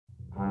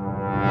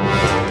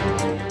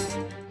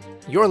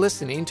You're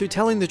listening to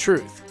Telling the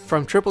Truth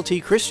from Triple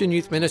T Christian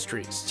Youth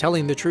Ministries,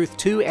 telling the truth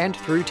to and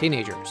through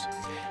teenagers.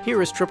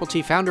 Here is Triple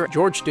T founder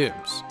George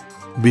Dooms.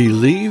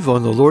 Believe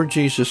on the Lord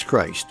Jesus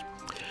Christ.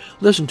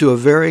 Listen to a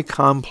very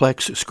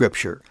complex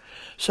scripture,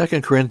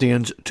 2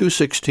 Corinthians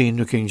 2:16,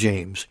 New King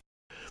James.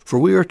 For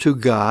we are to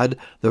God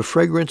the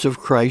fragrance of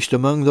Christ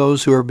among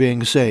those who are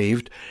being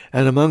saved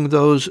and among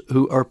those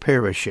who are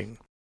perishing.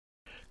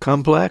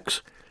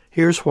 Complex?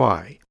 Here's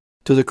why.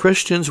 To the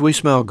Christians we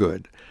smell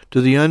good. To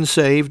the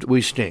unsaved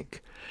we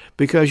stink.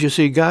 Because you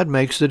see, God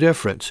makes the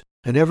difference,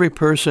 and every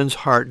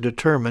person's heart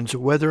determines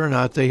whether or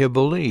not they have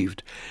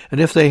believed. And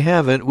if they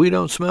haven't, we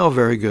don't smell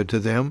very good to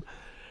them.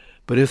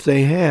 But if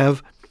they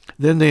have,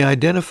 then they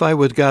identify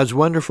with God's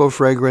wonderful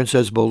fragrance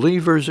as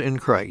believers in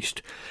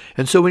Christ.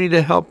 And so we need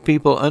to help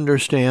people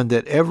understand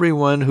that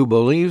everyone who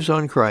believes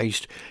on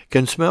Christ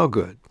can smell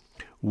good.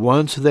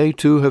 Once they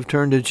too have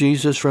turned to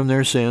Jesus from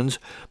their sins,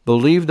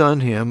 believed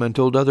on Him, and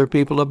told other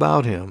people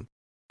about Him.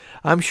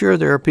 I'm sure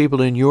there are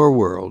people in your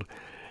world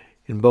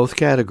in both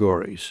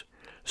categories.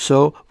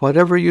 So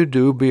whatever you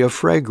do, be a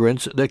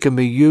fragrance that can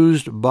be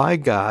used by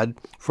God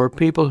for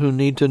people who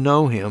need to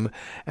know Him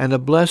and a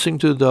blessing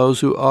to those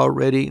who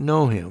already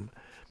know Him.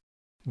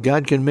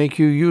 God can make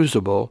you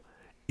usable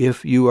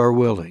if you are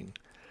willing.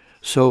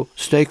 So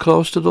stay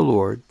close to the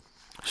Lord,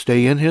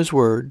 stay in His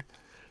Word,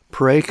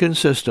 pray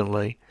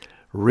consistently,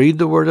 read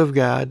the Word of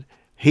God,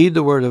 heed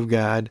the Word of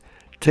God,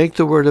 take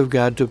the Word of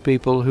God to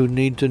people who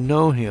need to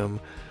know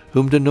Him,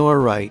 whom to know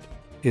aright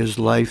is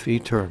life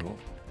eternal.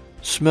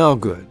 Smell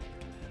good.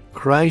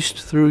 Christ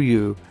through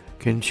you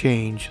can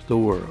change the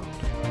world.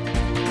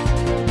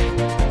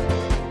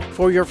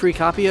 For your free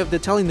copy of the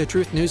Telling the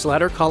Truth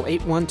newsletter, call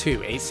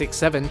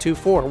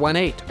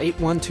 812-867-2418,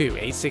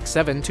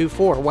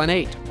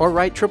 812-867-2418, or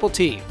write Triple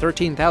T,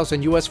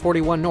 13,000 U.S.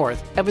 41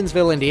 North,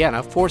 Evansville,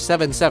 Indiana,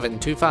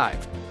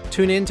 47725.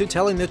 Tune in to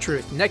Telling the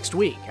Truth next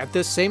week at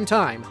this same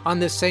time on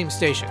this same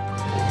station.